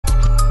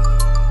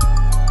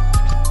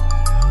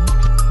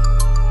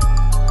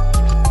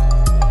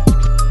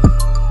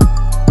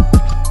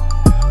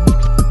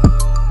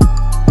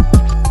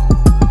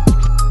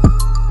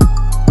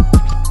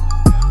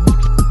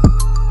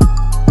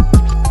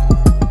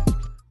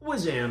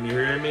jam, you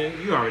hear me?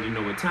 You already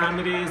know what time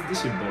it is.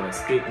 This your boy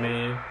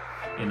Stickman,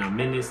 and I'm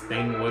in this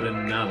thing with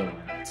another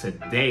one.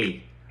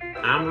 Today,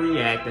 I'm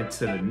reacting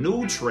to the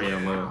new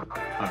trailer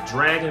of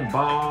Dragon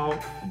Ball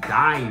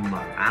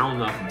Daima. I don't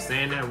know if I'm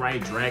saying that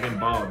right. Dragon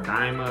Ball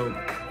Daima,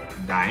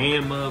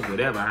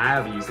 whatever,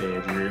 however you say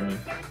it, you hear me?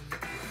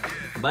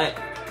 But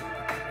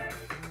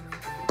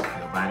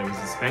nobody was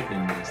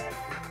expecting this.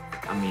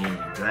 I mean,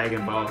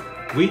 Dragon Ball,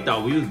 we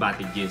thought we was about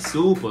to get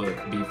Super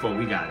before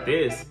we got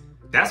this.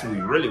 That's what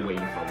we really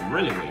waiting for. We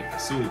really waiting for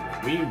Super.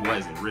 We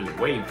wasn't really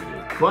waiting for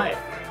this. But,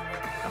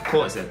 of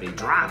course, if they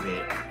drop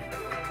it,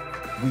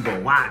 we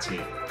gonna watch it.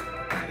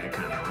 Like that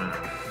kind of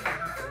rhyme.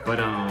 But,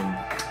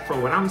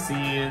 from what I'm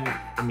seeing,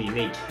 I mean,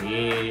 they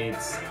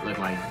kids look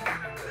like,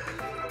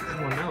 I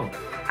don't know.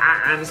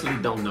 I honestly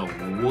don't know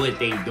what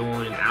they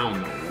doing. I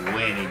don't know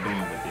where they going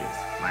with this.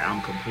 Like,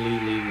 I'm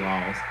completely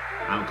lost.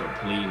 I'm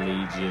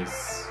completely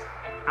just,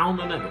 I don't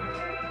know nothing.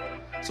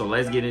 So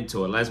let's get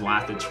into it. Let's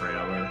watch the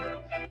trailer.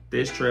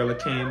 This trailer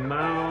came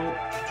out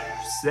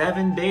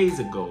 7 days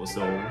ago,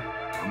 so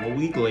I'm a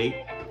week late.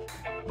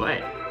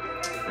 But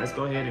let's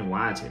go ahead and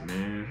watch it,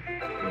 man.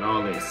 With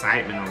all the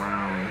excitement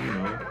around, you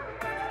know,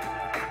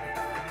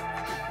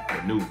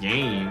 the new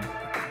game.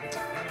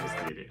 Let's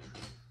get it.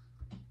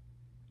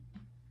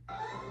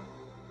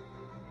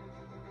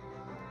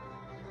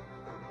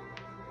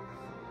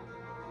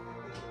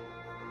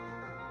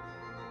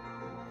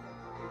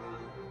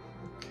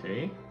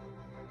 Okay.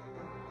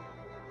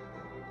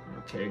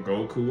 Okay,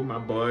 Goku, my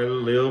boy,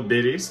 little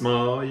bitty,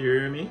 small, you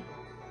hear me?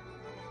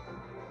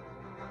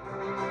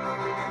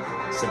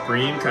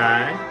 Supreme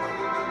Kai.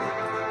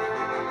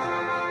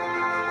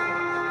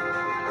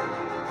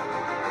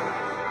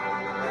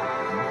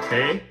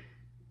 Okay.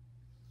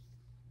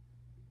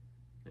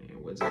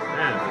 And what's it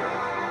now?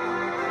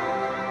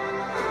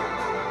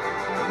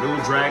 The new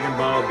Dragon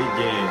Ball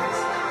begins.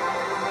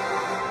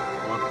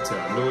 Welcome to a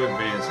new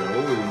adventure.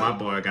 Ooh, my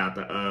boy got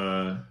the,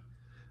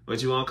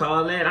 what you want to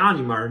call that? I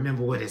don't even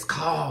remember what it's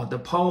called. The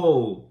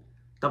pole.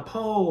 The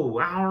pole.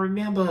 I don't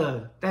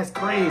remember. That's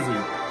crazy.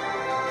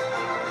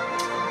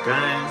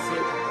 Guys,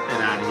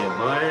 get out of here,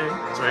 boy.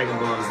 Dragon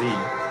Ball Z.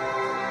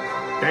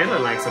 They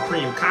look like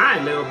Supreme Kai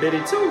a little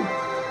bitty too.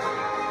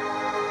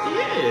 He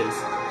is.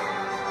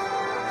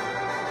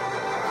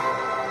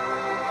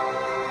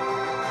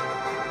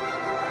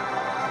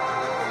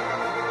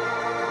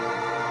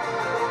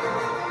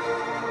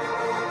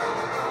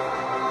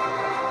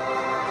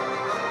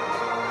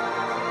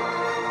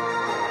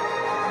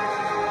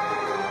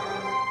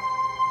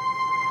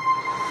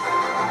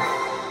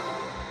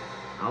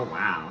 Oh,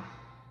 wow.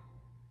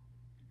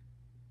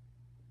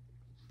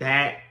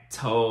 That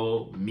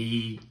told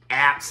me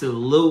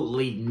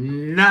absolutely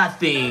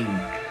nothing.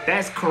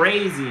 That's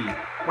crazy.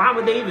 Why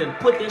would they even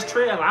put this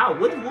trailer out?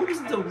 What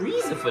was the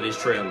reason for this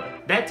trailer?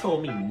 That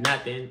told me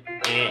nothing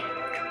at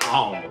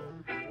all.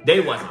 They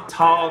wasn't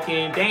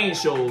talking. They ain't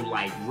showed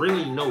like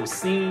really no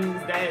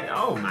scenes. That,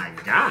 oh my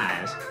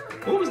gosh.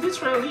 What was this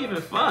trailer even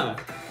for?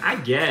 I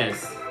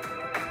guess,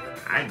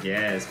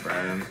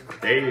 bro.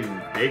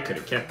 They could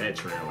have kept that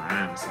trailer,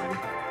 honestly.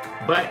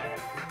 But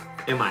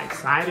am I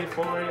excited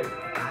for it?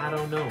 I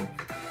don't know.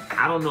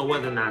 I don't know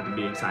whether or not to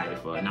be excited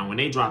for it. Now, when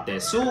they drop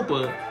that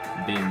Super,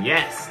 then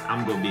yes,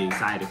 I'm gonna be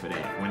excited for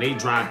that. When they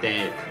drop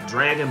that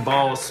Dragon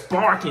Ball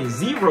Sparking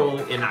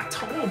Zero in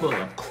October,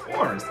 of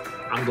course,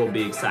 I'm gonna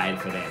be excited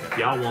for that. If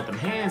y'all want them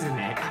hands in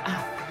that,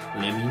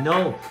 let me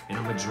know. And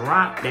I'm gonna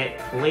drop that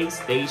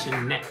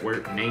PlayStation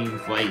Network name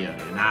for you.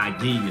 And I'll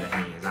give you the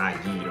hands, I'll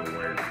give you the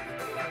word.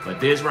 But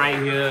this right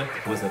here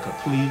was a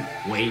complete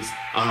waste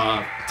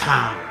of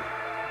time.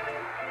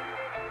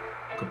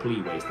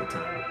 Complete waste of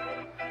time.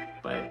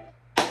 But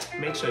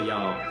make sure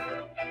y'all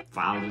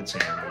follow the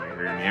channel.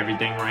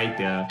 Everything right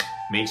there.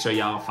 Make sure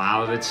y'all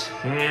follow the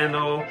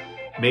channel.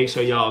 Make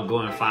sure y'all go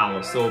and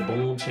follow So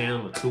Boom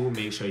channel too.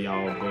 Make sure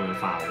y'all go and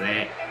follow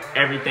that.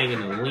 Everything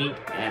in the link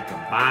at the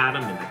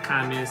bottom in the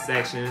comment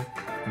section.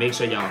 Make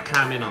sure y'all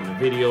comment on the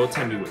video.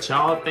 Tell me what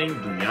y'all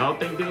think. Do y'all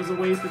think this was a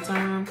waste of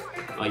time?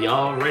 Are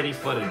y'all ready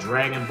for the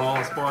Dragon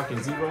Ball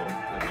Sparking Zero?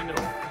 Let me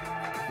know.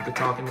 You can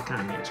talk in the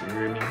comments, you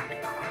hear me?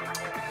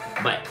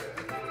 But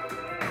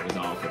that was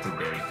all for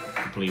today.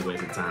 Complete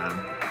waste of time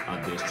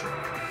of this trailer.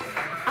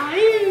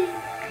 Aye.